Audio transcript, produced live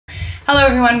Hello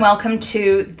everyone, welcome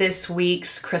to this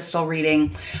week's crystal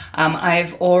reading.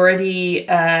 I've already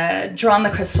drawn the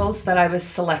crystals that I was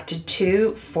selected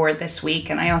to for this week,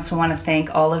 and I also want to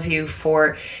thank all of you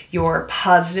for your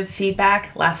positive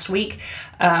feedback last week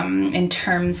in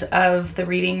terms of the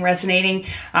reading resonating.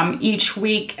 Each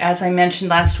week, as I mentioned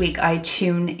last week, I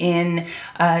tune in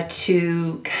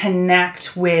to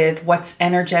connect with what's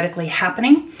energetically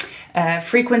happening.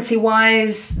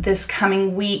 Frequency-wise, this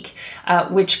coming week,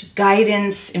 which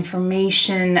guidance,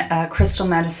 information, crystal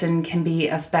medicine can be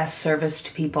of best service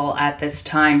to people at this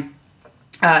time.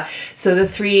 So the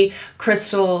three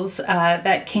crystals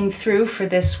that came through for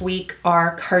this week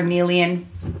are Carnelian,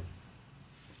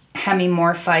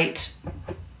 Hemimorphite,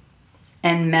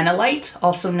 and Menalite,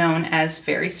 also known as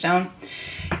fairy stone.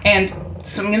 And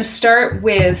so I'm going to start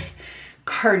with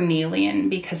Carnelian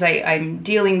because I'm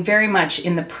dealing very much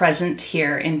in the present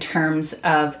here in terms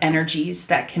of energies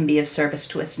that can be of service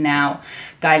to us now,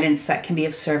 guidance that can be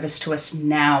of service to us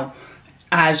now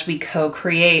as we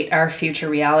co-create our future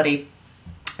reality.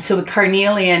 So with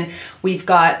Carnelian, we've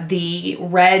got the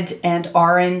red and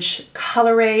orange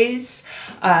color rays.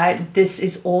 This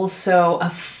is also a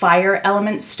fire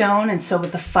element stone. And so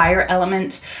with the fire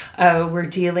element, we're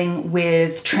dealing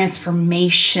with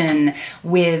transformation,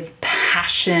 with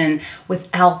passion, with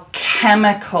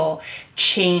alchemical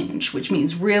change, which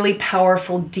means really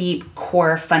powerful, deep,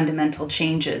 core, fundamental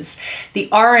changes. The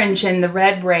orange and the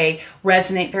red ray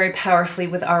resonate very powerfully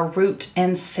with our root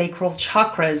and sacral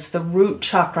chakras, the root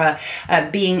chakra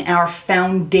being our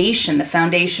foundation, the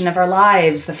foundation of our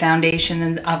lives, the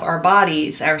foundation of our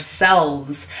bodies,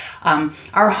 ourselves,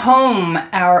 our home,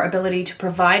 our ability to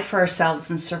provide for ourselves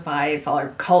and survive, our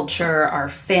culture, our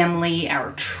family,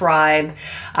 our tribe,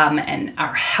 and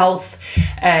our health.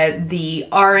 The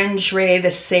orange ray,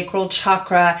 the sacral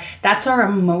chakra, that's our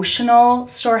emotional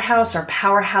storehouse, our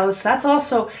powerhouse. That's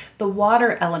also the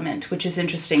water element, which is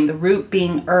interesting. The root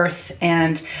being earth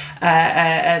and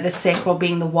the sacral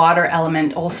being the water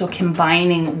element, also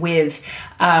combining with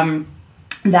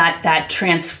that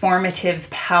transformative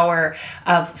power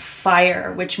of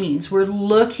fire, which means we're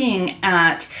looking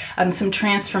at some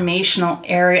transformational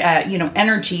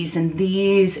energies in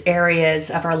these areas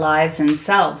of our lives and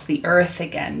selves. The earth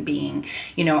again being,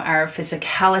 our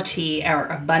physicality, our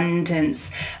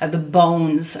abundance, the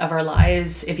bones of our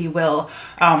lives, if you will,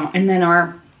 and then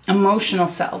our emotional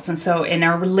selves. And so in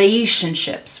our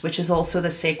relationships, which is also the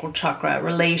sacral chakra,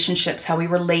 relationships, how we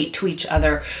relate to each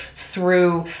other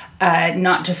through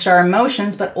not just our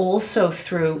emotions, but also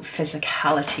through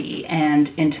physicality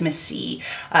and intimacy.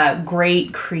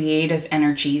 Great creative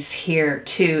energies here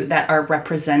too that are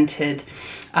represented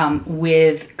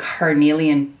with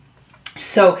Carnelian.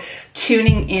 So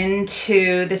tuning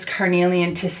into this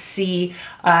Carnelian to see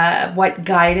what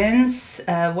guidance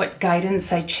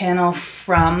I channel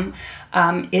from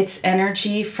its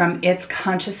energy, from its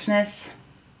consciousness.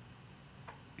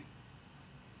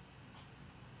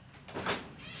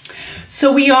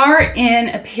 So we are in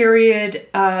a period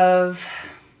of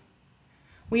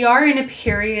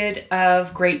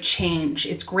great change.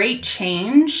 It's great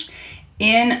change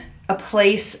in a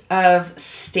place of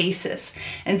stasis.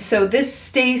 And so this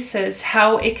stasis,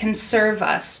 how it can serve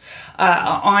us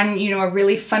on a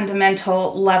really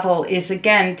fundamental level is,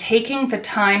 again, taking the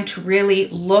time to really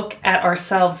look at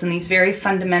ourselves in these very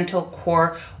fundamental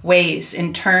core ways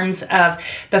in terms of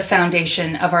the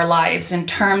foundation of our lives, in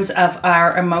terms of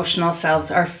our emotional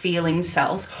selves, our feeling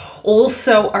selves,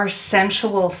 also our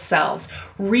sensual selves,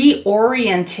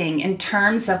 reorienting in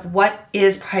terms of what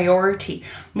is priority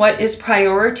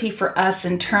for us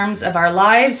in terms of our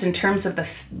lives, in terms of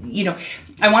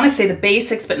I want to say the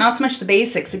basics, but not so much the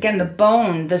basics. Again, the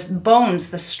bones,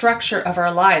 the structure of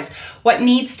our lives, what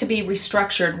needs to be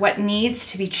restructured, what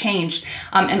needs to be changed,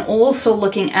 and also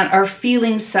looking at our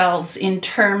feeling selves in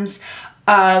terms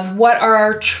of what are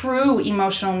our true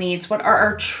emotional needs, what are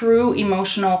our true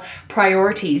emotional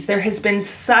priorities. There has been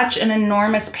such an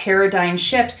enormous paradigm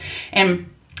shift, and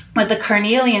what the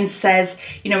Carnelian says,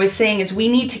 is saying is we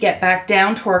need to get back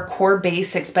down to our core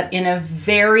basics, but in a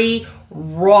very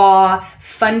raw,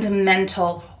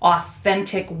 fundamental,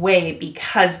 authentic way,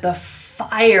 because the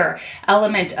fire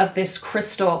element of this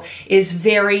crystal is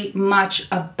very much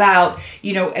about,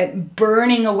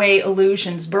 burning away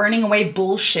illusions, burning away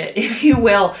bullshit, if you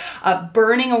will,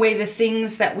 burning away the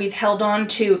things that we've held on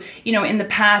to, in the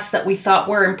past that we thought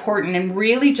were important, and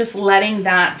really just letting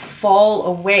that fall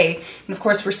away. And of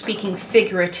course, we're speaking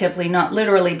figuratively, not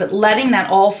literally, but letting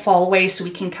that all fall away so we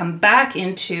can come back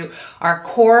into our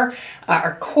core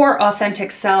authentic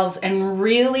selves and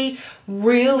really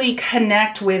really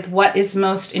connect with what is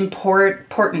most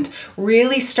important,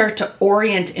 really start to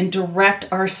orient and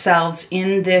direct ourselves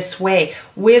in this way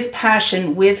with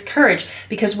passion, with courage,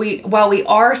 because while we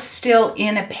are still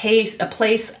in a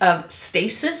place of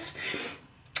stasis,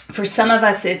 for some of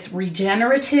us it's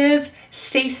regenerative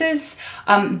stasis.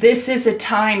 This is a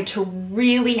time to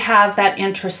really have that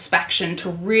introspection, to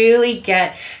really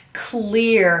get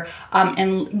clear,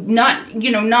 and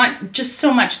not just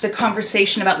so much the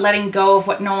conversation about letting go of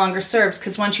what no longer serves,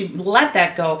 because once you let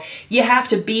that go, you have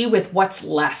to be with what's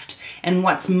left and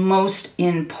what's most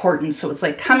important. So it's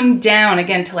like coming down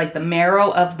again to like the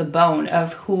marrow of the bone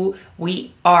of who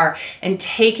we are, and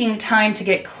taking time to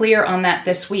get clear on that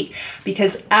this week,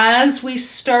 because as we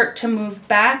start to move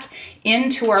back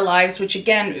into our lives, which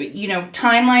again,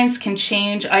 timelines can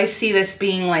change. I see this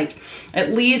being like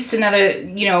at least another,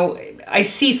 I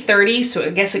see 30, so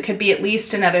I guess it could be at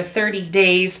least another 30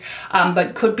 days,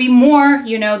 but could be more,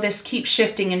 this keeps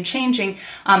shifting and changing.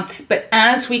 But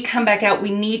as we come back out,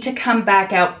 we need to come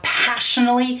back out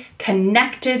passionately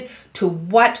connected to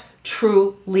what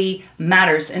truly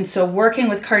matters. And so working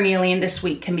with Carnelian this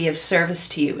week can be of service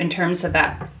to you in terms of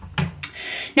that.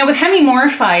 Now with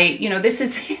Hemimorphite, this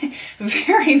is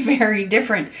very, very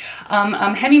different.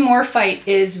 Hemimorphite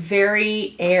is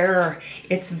very air.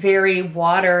 It's very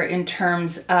water in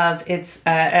terms of its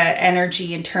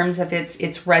energy, in terms of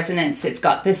its resonance. It's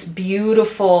got this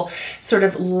beautiful sort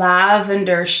of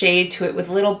lavender shade to it with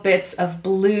little bits of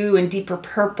blue and deeper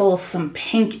purple, some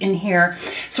pink in here.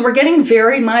 So we're getting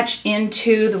very much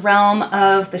into the realm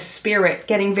of the spirit,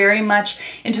 getting very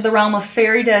much into the realm of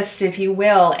fairy dust, if you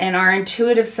will, and our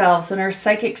intuitive selves and our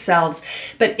psychic selves,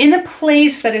 but in a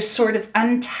place that is sort of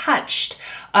untouched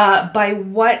by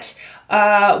what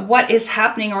is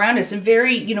happening around us, and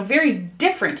very, very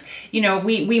different.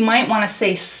 We might want to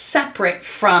say separate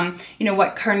from,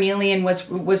 what Carnelian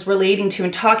was relating to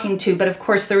and talking to, but of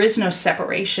course there is no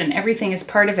separation. Everything is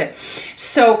part of it.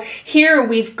 So here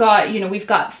we've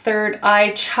got third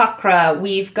eye chakra,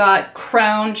 we've got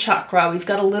crown chakra, we've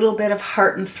got a little bit of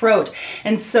heart and throat.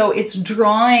 And so it's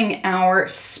drawing our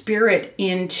spirit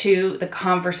into the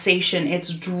conversation.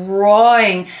 It's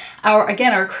drawing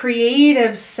our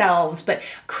creative selves, but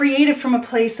creative from a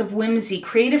place of whimsy,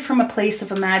 creative from a place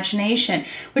of imagination,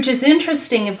 which is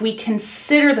interesting if we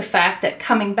consider the fact that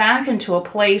coming back into a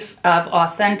place of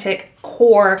authentic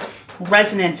core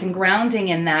resonance and grounding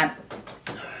in that,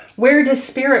 where does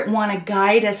spirit want to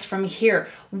guide us from here?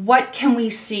 What can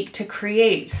we seek to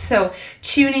create? So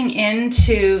tuning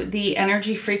into the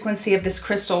energy frequency of this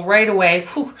crystal right away,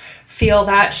 feel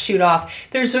that shoot off.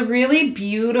 There's a really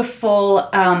beautiful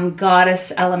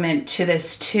goddess element to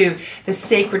this too, the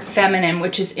sacred feminine,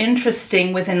 which is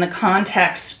interesting within the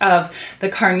context of the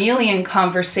Carnelian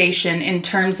conversation in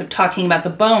terms of talking about the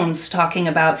bones, talking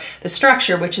about the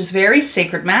structure, which is very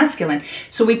sacred masculine.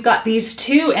 So we've got these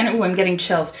two, and I'm getting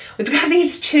chills. We've got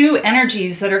these two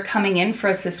energies that are coming in for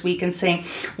us this week and saying,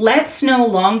 let's no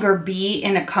longer be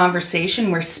in a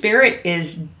conversation where spirit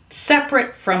is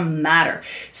separate from matter.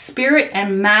 Spirit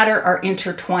and matter are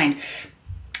intertwined.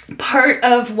 Part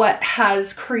of what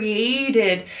has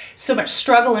created so much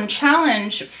struggle and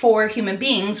challenge for human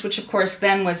beings, which of course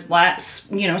then was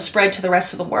spread to the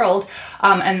rest of the world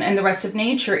and the rest of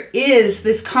nature, is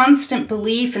this constant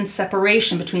belief in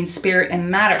separation between spirit and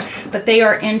matter. But they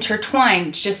are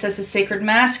intertwined, just as the sacred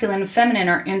masculine and feminine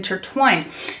are intertwined.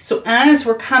 So as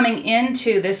we're coming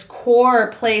into this core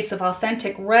place of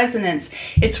authentic resonance,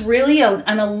 it's really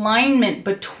an alignment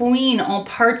between all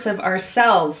parts of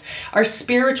ourselves, our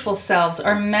spiritual selves,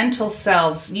 our mental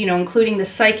selves, including the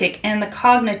psychic and the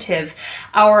cognitive,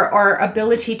 our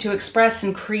ability to express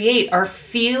and create, our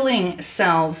feeling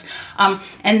selves,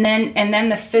 and then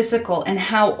the physical, and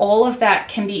how all of that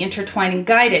can be intertwined and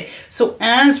guided. So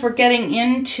as we're getting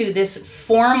into this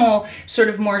formal, sort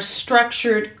of more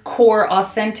structured, core,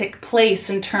 authentic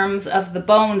place in terms of the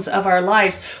bones of our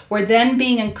lives, we're then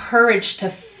being encouraged to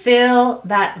fill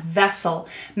that vessel,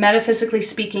 metaphysically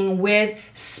speaking, with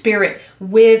spirit,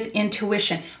 with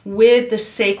intuition, with the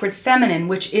sacred feminine,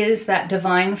 which is that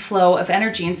divine flow of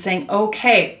energy, and saying,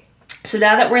 okay, so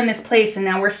now that we're in this place and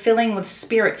now we're filling with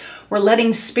spirit, we're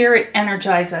letting spirit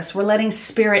energize us, we're letting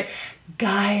spirit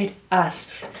guide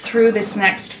us through this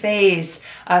next phase,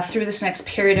 through this next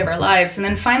period of our lives. And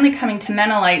then finally coming to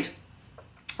Menalite.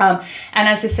 And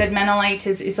as I said, Menalite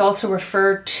is also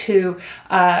referred to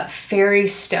fairy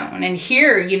stone. And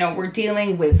here, we're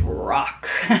dealing with rock.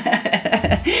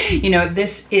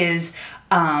 This is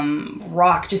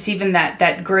rock, just even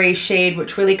that gray shade,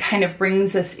 which really kind of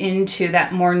brings us into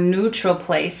that more neutral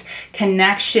place,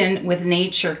 connection with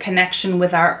nature, connection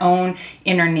with our own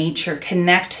inner nature,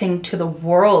 connecting to the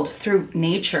world through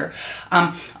nature.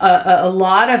 A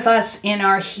lot of us in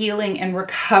our healing and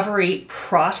recovery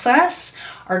process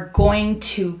are going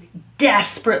to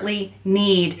desperately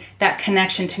need that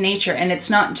connection to nature. And it's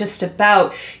not just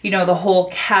about, the whole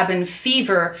cabin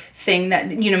fever thing that,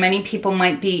 many people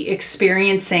might be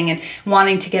experiencing and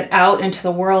wanting to get out into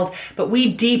the world. But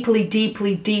we deeply,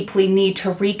 deeply, deeply need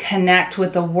to reconnect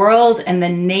with the world and the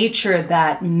nature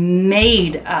that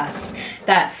made us,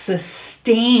 that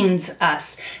sustains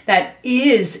us, that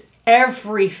is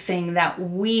everything that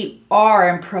we are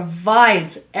and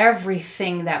provides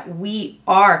everything that we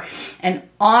are, and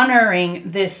honoring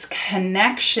this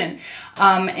connection.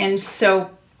 And so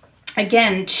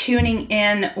again, tuning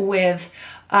in with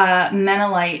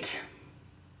Menalite.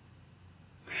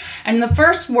 And the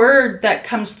first word that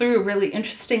comes through, really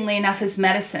interestingly enough, is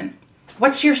medicine.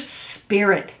 What's your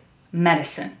spirit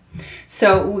medicine?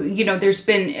 So, there's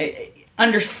been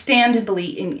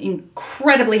understandably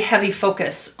incredibly heavy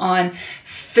focus on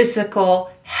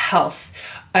physical health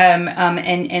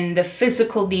and the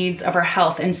physical needs of our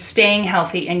health, and staying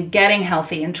healthy and getting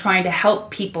healthy and trying to help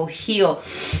people heal.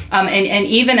 And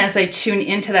even as I tune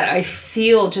into that, I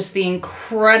feel just the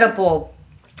incredible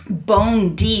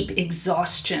bone deep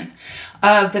exhaustion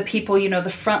of the people, the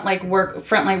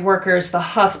frontline workers, the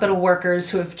hospital workers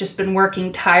who have just been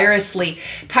working tirelessly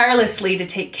to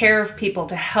take care of people,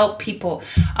 to help people,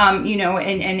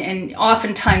 and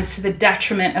oftentimes to the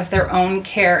detriment of their own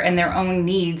care and their own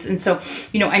needs. And so,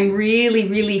 I'm really,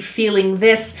 really feeling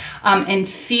this, and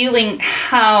feeling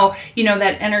how,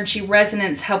 that energy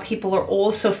resonance, how people are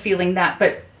also feeling that.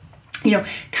 But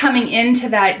coming into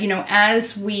that,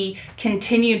 as we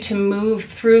continue to move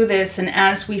through this, and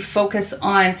as we focus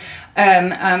on,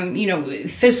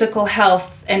 physical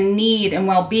health and need and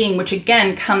well-being, which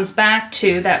again comes back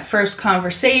to that first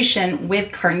conversation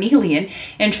with Carnelian,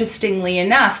 interestingly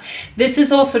enough, this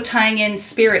is also tying in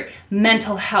spirit,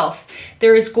 mental health.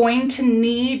 There is going to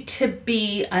need to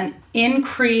be an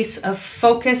increase of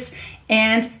focus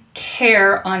and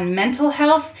care on mental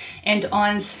health and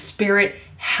on spirit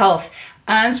health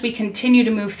as we continue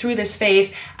to move through this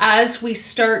phase. As we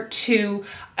start to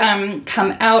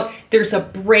come out, there's a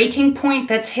breaking point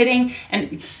that's hitting,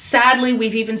 and sadly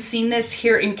we've even seen this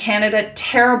here in Canada.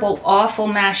 Terrible, awful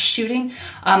mass shooting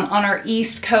on our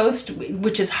East Coast,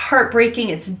 which is heartbreaking.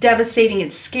 It's devastating,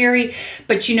 it's scary.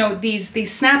 But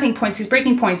these snapping points, these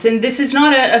breaking points, and this is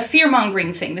not a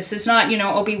fear-mongering thing. This is not,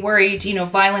 oh, be worried,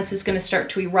 violence is going to start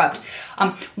to erupt.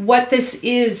 What this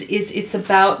is it's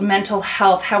about mental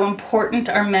health, how important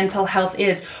our mental health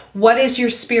is. What is your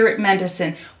spirit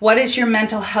medicine? What is your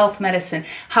mental health medicine?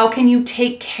 How can you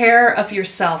take care of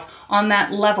yourself on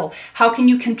that level? How can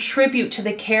you contribute to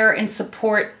the care and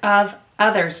support of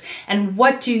others? And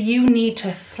what do you need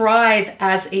to thrive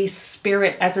as a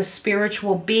spirit, as a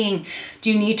spiritual being?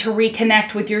 Do you need to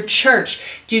reconnect with your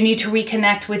church? Do you need to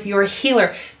reconnect with your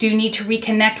healer? Do you need to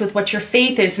reconnect with what your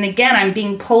faith is? And again, I'm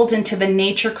being pulled into the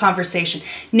nature conversation.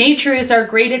 Nature is our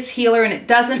greatest healer, and it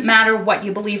doesn't matter what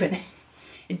you believe in.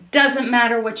 It doesn't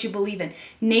matter what you believe in.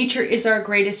 Nature is our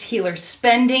greatest healer.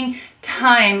 Spending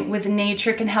time with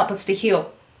nature can help us to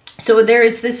heal. So there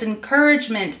is this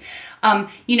encouragement,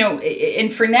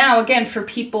 and for now, again, for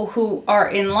people who are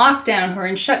in lockdown, who are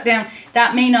in shutdown,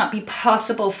 that may not be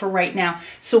possible for right now.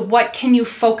 So what can you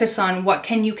focus on? What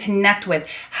can you connect with?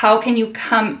 How can you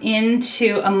come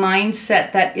into a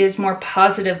mindset that is more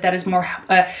positive, that is more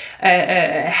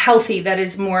healthy, that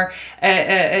is more,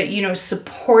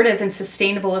 supportive and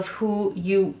sustainable of who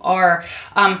you are?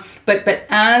 But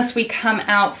as we come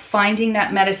out, finding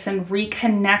that medicine,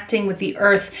 reconnecting with the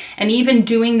earth, and even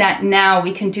doing that now,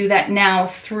 we can do that now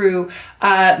through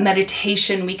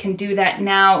meditation. We can do that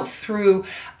now through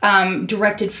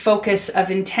directed focus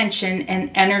of intention and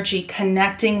energy,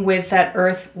 connecting with that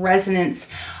earth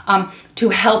resonance to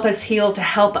help us heal, to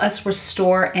help us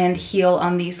restore and heal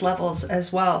on these levels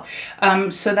as well.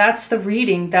 So that's the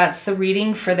reading. That's the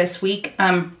reading for this week.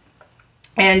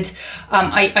 And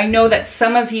I know that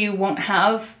some of you won't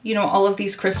have, all of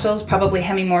these crystals, probably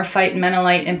Hemimorphite and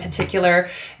Menalite in particular,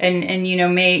 and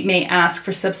may ask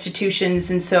for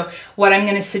substitutions. And so what I'm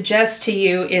going to suggest to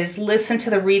you is listen to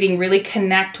the reading, really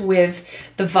connect with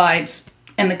the vibes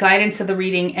and the guidance of the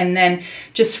reading, and then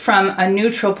just from a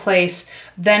neutral place,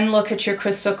 then look at your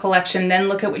crystal collection, then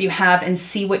look at what you have and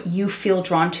see what you feel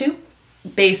drawn to.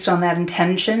 based on that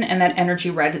intention and that energy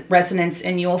resonance,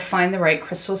 and you'll find the right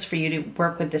crystals for you to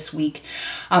work with this week.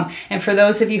 And for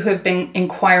those of you who have been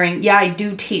inquiring, yeah, I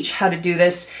do teach how to do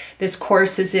this. This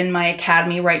course is in my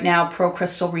academy right now, Pro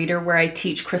Crystal Reader, where I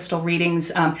teach crystal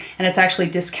readings, and it's actually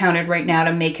discounted right now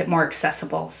to make it more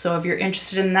accessible. So if you're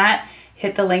interested in that,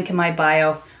 hit the link in my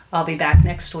bio. I'll be back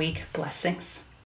next week. Blessings.